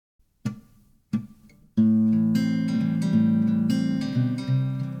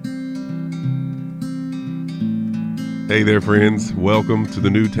Hey there, friends. Welcome to the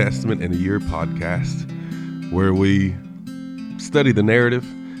New Testament in a Year podcast, where we study the narrative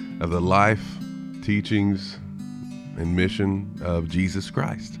of the life, teachings, and mission of Jesus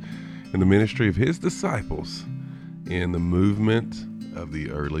Christ and the ministry of his disciples in the movement of the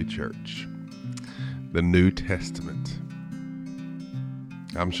early church, the New Testament.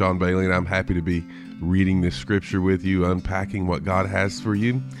 I'm Sean Bailey, and I'm happy to be reading this scripture with you, unpacking what God has for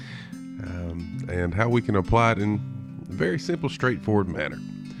you, and how we can apply it in a very simple, straightforward manner.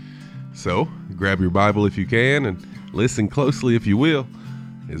 So, grab your Bible if you can, and listen closely if you will,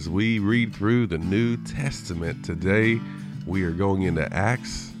 as we read through the New Testament. Today, we are going into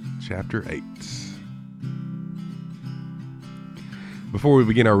Acts chapter 8. Before we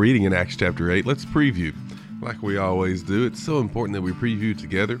begin our reading in Acts chapter 8, let's preview. Like we always do, it's so important that we preview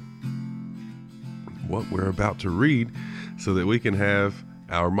together what we're about to read so that we can have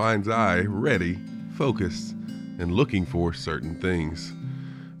our mind's eye ready, focused, and looking for certain things.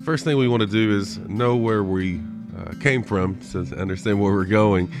 First thing we want to do is know where we came from, so to understand where we're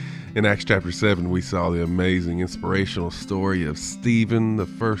going. In Acts chapter 7, we saw the amazing inspirational story of Stephen, the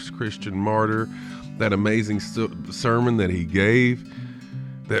first Christian martyr, that amazing sermon that he gave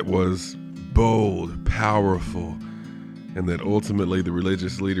that was bold, powerful, and that ultimately the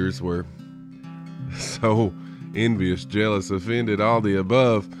religious leaders were so envious, jealous, offended, all the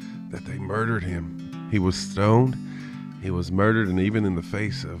above, that they murdered him. He was stoned, he was murdered, and even in the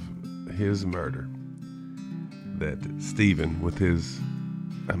face of his murder, that Stephen, with his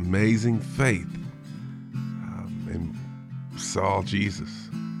amazing faith, and saw Jesus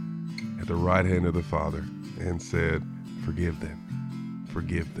at the right hand of the Father and said, forgive them.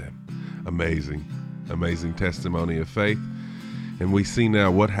 Amazing testimony of faith. And we see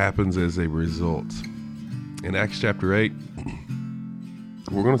now what happens as a result. In Acts chapter 8,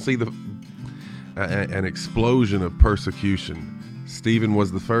 we're going to see an explosion of persecution. Stephen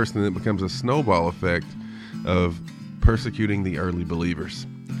was the first, and it becomes a snowball effect of persecuting the early believers.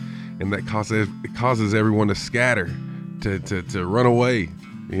 And that causes everyone to scatter, to run away.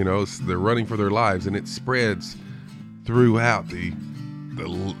 You know, they're running for their lives, and it spreads throughout the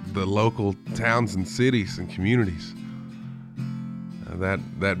local towns and cities and communities.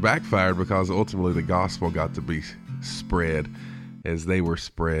 That backfired because ultimately the gospel got to be spread as they were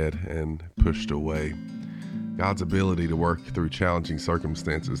spread and pushed away. God's ability to work through challenging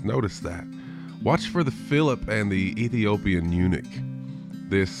circumstances. Notice that. Watch for the Philip and the Ethiopian eunuch.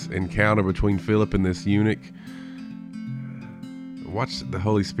 This encounter between Philip and this eunuch. Watch the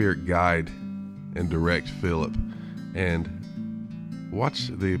Holy Spirit guide and direct Philip, and watch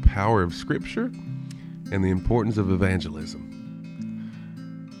the power of Scripture and the importance of evangelism.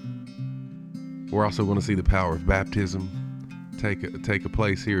 We're also going to see the power of baptism take a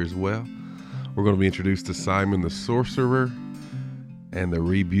place here as well. We're going to be introduced to Simon the sorcerer and the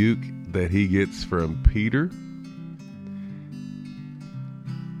rebuke that he gets from Peter.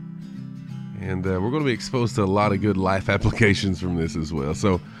 And we're going to be exposed to a lot of good life applications from this as well.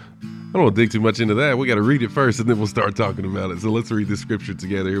 So I don't want to dig too much into that. We got to read it first, and then we'll start talking about it. So let's read the scripture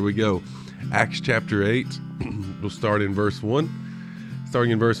together. Here we go. Acts chapter 8. We'll start in verse 1.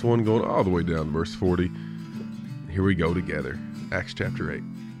 Starting in verse 1, going all the way down to verse 40. Here we go together. Acts chapter 8.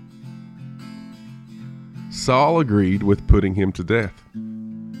 Saul agreed with putting him to death.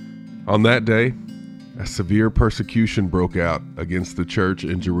 On that day, a severe persecution broke out against the church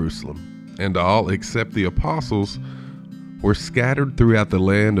in Jerusalem, and all except the apostles were scattered throughout the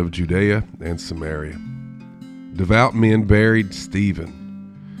land of Judea and Samaria. Devout men buried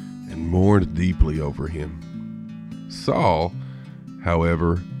Stephen and mourned deeply over him. Saul,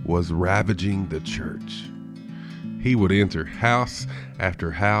 however, was ravaging the church. He would enter house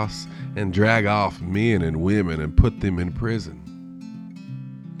after house and drag off men and women and put them in prison.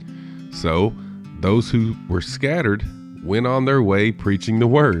 So those who were scattered went on their way preaching the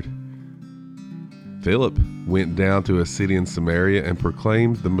word. Philip went down to a city in Samaria and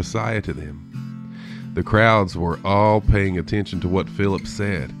proclaimed the Messiah to them. The crowds were all paying attention to what Philip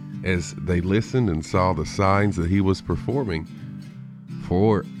said as they listened and saw the signs that he was performing.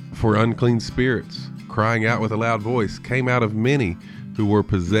 For unclean spirits, crying out with a loud voice, came out of many who were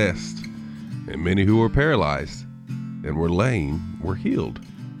possessed, and many who were paralyzed and were lame were healed.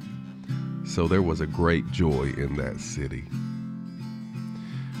 So there was a great joy in that city.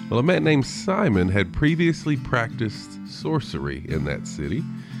 Well, a man named Simon had previously practiced sorcery in that city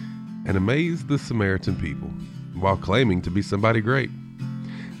and amazed the Samaritan people while claiming to be somebody great.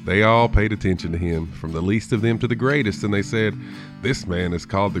 They all paid attention to him, from the least of them to the greatest, and they said, "This man is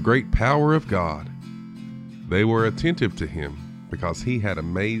called the great power of God." They were attentive to him because he had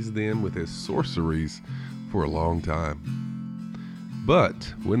amazed them with his sorceries for a long time.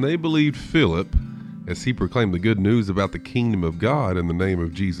 But when they believed Philip, as he proclaimed the good news about the kingdom of God in the name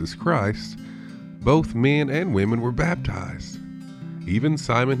of Jesus Christ, both men and women were baptized. Even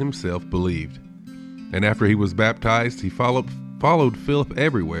Simon himself believed. And after he was baptized, he followed Philip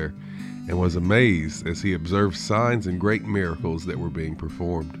everywhere and was amazed as he observed signs and great miracles that were being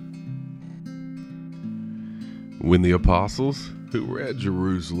performed. When the apostles, who were at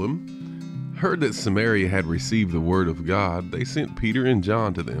Jerusalem, heard that Samaria had received the word of God, they sent Peter and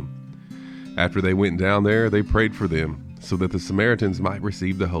John to them. After they went down there, they prayed for them, so that the Samaritans might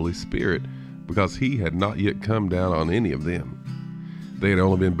receive the Holy Spirit, because he had not yet come down on any of them. They had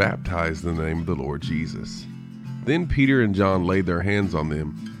only been baptized in the name of the Lord Jesus. Then Peter and John laid their hands on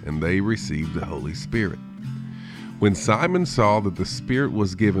them, and they received the Holy Spirit. When Simon saw that the Spirit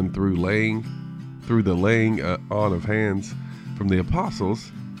was given through the laying on of hands from the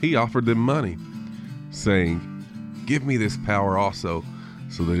apostles, he offered them money, saying, "Give me this power also,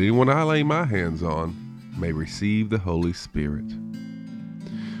 so that anyone I lay my hands on may receive the Holy Spirit."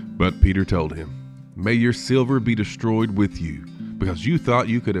 But Peter told him, "May your silver be destroyed with you, because you thought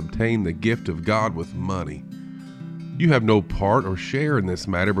you could obtain the gift of God with money. You have no part or share in this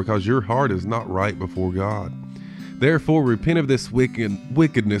matter, because your heart is not right before God. Therefore repent of this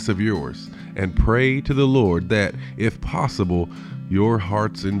wickedness of yours, and pray to the Lord that, if possible, your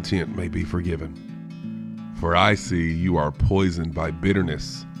heart's intent may be forgiven. For I see you are poisoned by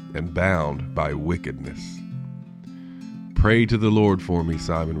bitterness and bound by wickedness." "Pray to the Lord for me,"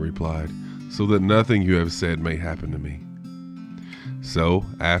 Simon replied, "so that nothing you have said may happen to me." So,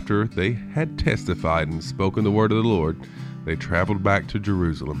 after they had testified and spoken the word of the Lord, they traveled back to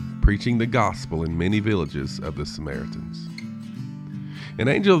Jerusalem, preaching the gospel in many villages of the Samaritans. An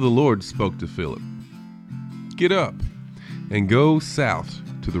angel of the Lord spoke to Philip, "Get up and go south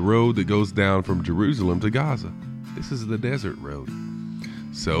to the road that goes down from Jerusalem to Gaza. This is the desert road."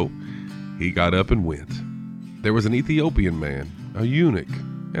 So he got up and went. There was an Ethiopian man, a eunuch,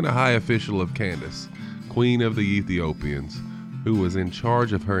 and a high official of Candace, queen of the Ethiopians, who was in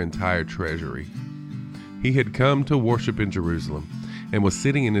charge of her entire treasury. He had come to worship in Jerusalem and was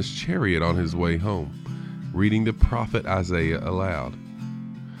sitting in his chariot on his way home, reading the prophet Isaiah aloud.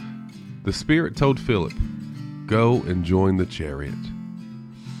 The Spirit told Philip, "Go and join the chariot."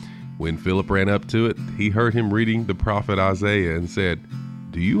 When Philip ran up to it, he heard him reading the prophet Isaiah and said,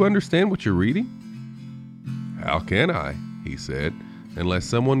 "Do you understand what you're reading?" "How can I," he said, "unless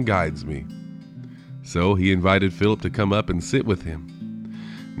someone guides me?" So he invited Philip to come up and sit with him.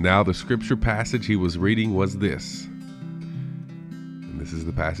 Now the scripture passage he was reading was this. And this is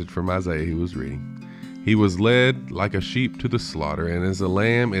the passage from Isaiah he was reading. "He was led like a sheep to the slaughter, and as a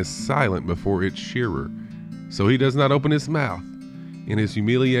lamb is silent before its shearer, so he does not open his mouth. In his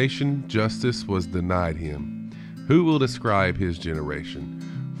humiliation, justice was denied him. Who will describe his generation?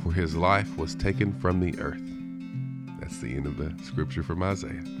 For his life was taken from the earth." That's the end of the scripture from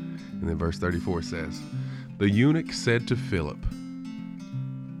Isaiah. And then verse 34 says, "The eunuch said to Philip,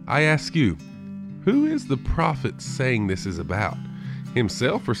 'I ask you, who is the prophet saying this is about,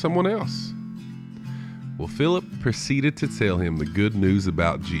 himself or someone else?' Well, Philip proceeded to tell him the good news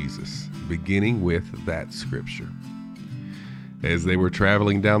about Jesus, beginning with that scripture. As they were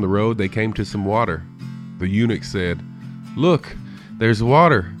traveling down the road, they came to some water. The eunuch said, 'Look, there's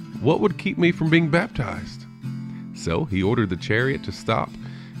water. What would keep me from being baptized?' So he ordered the chariot to stop,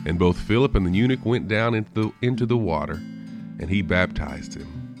 and both Philip and the eunuch went down into the water, and he baptized him.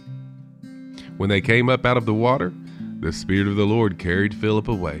 When they came up out of the water, the Spirit of the Lord carried Philip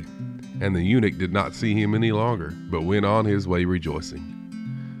away, and the eunuch did not see him any longer, but went on his way rejoicing.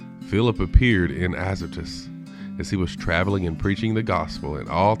 Philip appeared in Azotus, as he was traveling and preaching the gospel in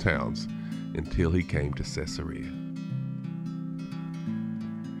all towns until he came to Caesarea."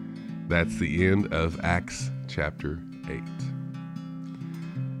 That's the end of Acts chapter 8.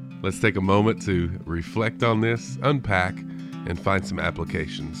 Let's take a moment to reflect on this, unpack, and find some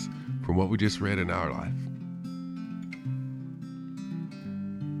applications from what we just read in our life.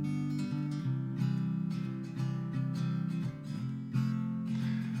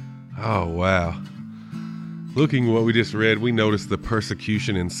 Oh, wow. Looking at what we just read, we notice the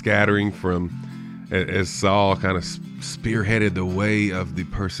persecution and scattering from, as Saul kind of spearheaded the way of the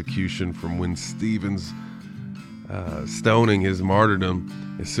persecution from when Stephen's stoning, his martyrdom.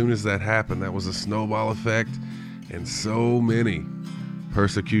 As soon as that happened, that was a snowball effect, and so many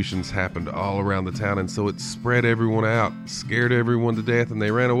persecutions happened all around the town, and so it spread everyone out, scared everyone to death, and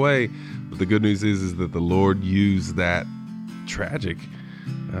they ran away. But the good news is that the Lord used that tragic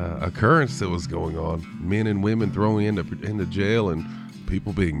occurrence that was going on, men and women thrown into jail and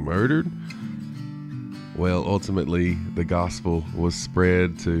people being murdered. Well, ultimately, the gospel was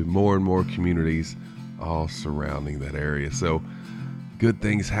spread to more and more communities all surrounding that area. So good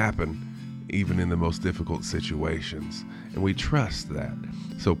things happen even in the most difficult situations, and we trust that.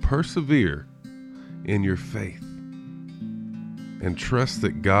 So persevere in your faith and trust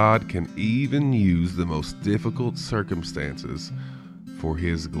that God can even use the most difficult circumstances for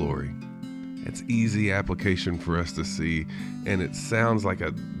His glory. It's easy application for us to see, and it sounds like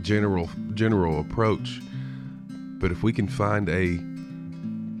a general approach. But if we can find a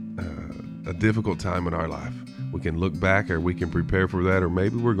difficult time in our life, we can look back, or we can prepare for that, or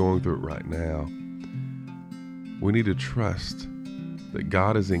maybe we're going through it right now. We need to trust that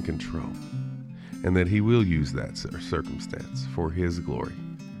God is in control and that He will use that circumstance for His glory,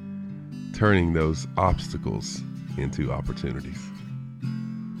 turning those obstacles into opportunities.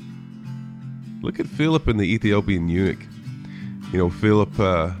 Look at Philip and the Ethiopian eunuch. Philip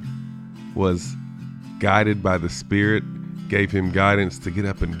was guided by the Spirit, gave him guidance to get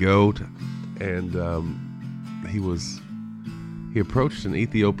up and go. He approached an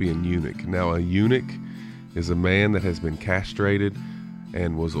Ethiopian eunuch. Now, a eunuch is a man that has been castrated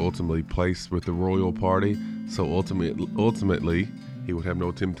and was ultimately placed with the royal party. So ultimately, he would have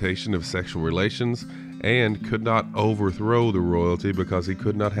no temptation of sexual relations and could not overthrow the royalty because he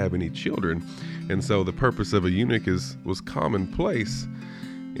could not have any children. And so the purpose of a eunuch was commonplace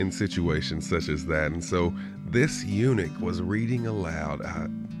in situations such as that. And so this eunuch was reading aloud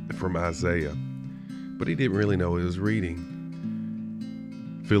from Isaiah, but he didn't really know he was reading.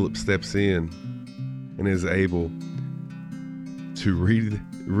 Philip steps in and is able to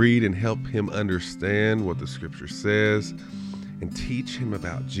read and help him understand what the scripture says and teach him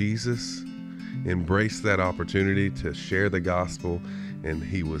about Jesus, embrace that opportunity to share the gospel, and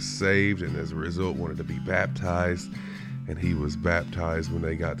he was saved, and as a result wanted to be baptized, and he was baptized when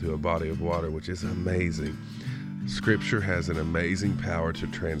they got to a body of water, which is amazing. Scripture has an amazing power to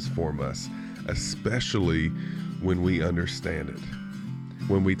transform us, especially when we understand it.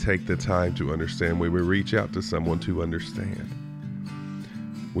 When we take the time to understand, when we reach out to someone to understand.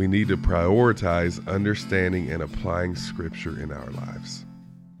 We need to prioritize understanding and applying Scripture in our lives.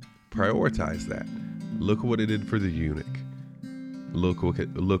 Prioritize that. Look what it did for the eunuch. Look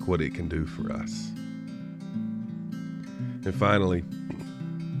what it can do for us. And finally,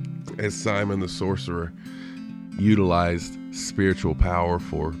 as Simon the sorcerer utilized spiritual power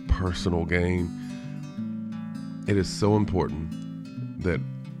for personal gain, it is so important that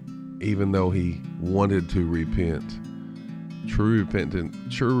even though he wanted to repent, true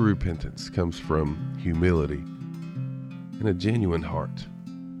repentance comes from humility and a genuine heart.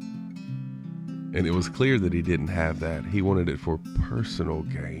 And it was clear that he didn't have that. He wanted it for personal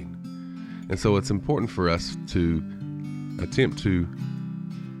gain. And so it's important for us to attempt to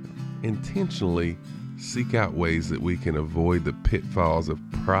intentionally seek out ways that we can avoid the pitfalls of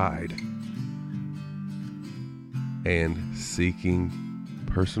pride and seeking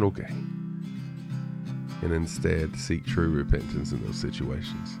personal gain, and instead seek true repentance in those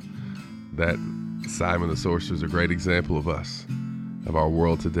situations. That Simon the sorcerer is a great example of us, of our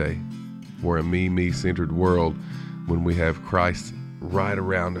world today. We're a me-centered world when we have Christ right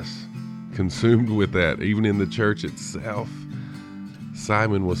around us, consumed with that. Even in the church itself,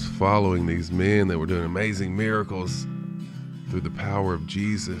 Simon was following these men that were doing amazing miracles through the power of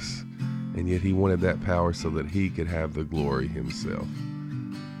Jesus, and yet he wanted that power so that he could have the glory himself.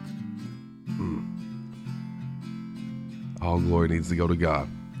 All glory needs to go to God.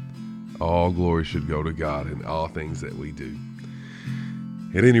 All glory should go to God in all things that we do.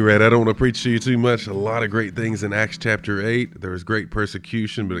 At any rate, I don't want to preach to you too much. A lot of great things in Acts chapter 8. There was great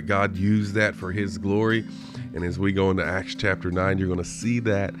persecution, but God used that for His glory. And as we go into Acts chapter 9, you're going to see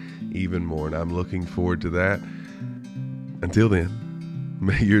that even more. And I'm looking forward to that. Until then,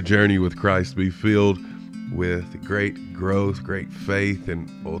 may your journey with Christ be filled with great growth, great faith, and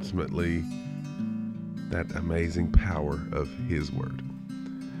ultimately that amazing power of His Word.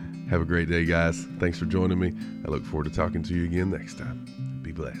 Have a great day, guys. Thanks for joining me. I look forward to talking to you again next time.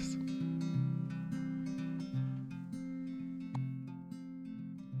 Be blessed.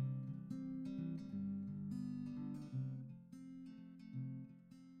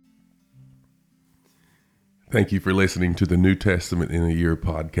 Thank you for listening to the New Testament in a Year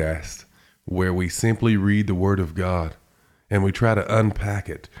podcast, where we simply read the Word of God and we try to unpack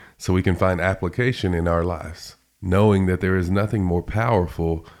it so we can find application in our lives, knowing that there is nothing more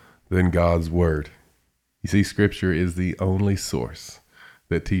powerful than God's Word. You see, Scripture is the only source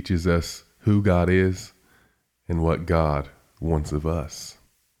that teaches us who God is and what God wants of us.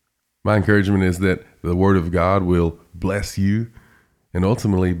 My encouragement is that the Word of God will bless you and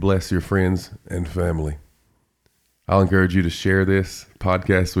ultimately bless your friends and family. I'll encourage you to share this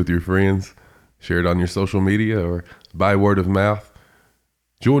podcast with your friends, share it on your social media or by word of mouth.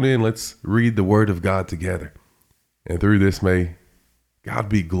 Join in, let's read the Word of God together. And through this, may God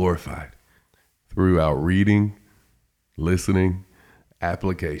be glorified through our reading, listening,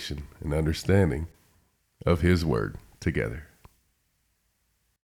 application, and understanding of His Word together.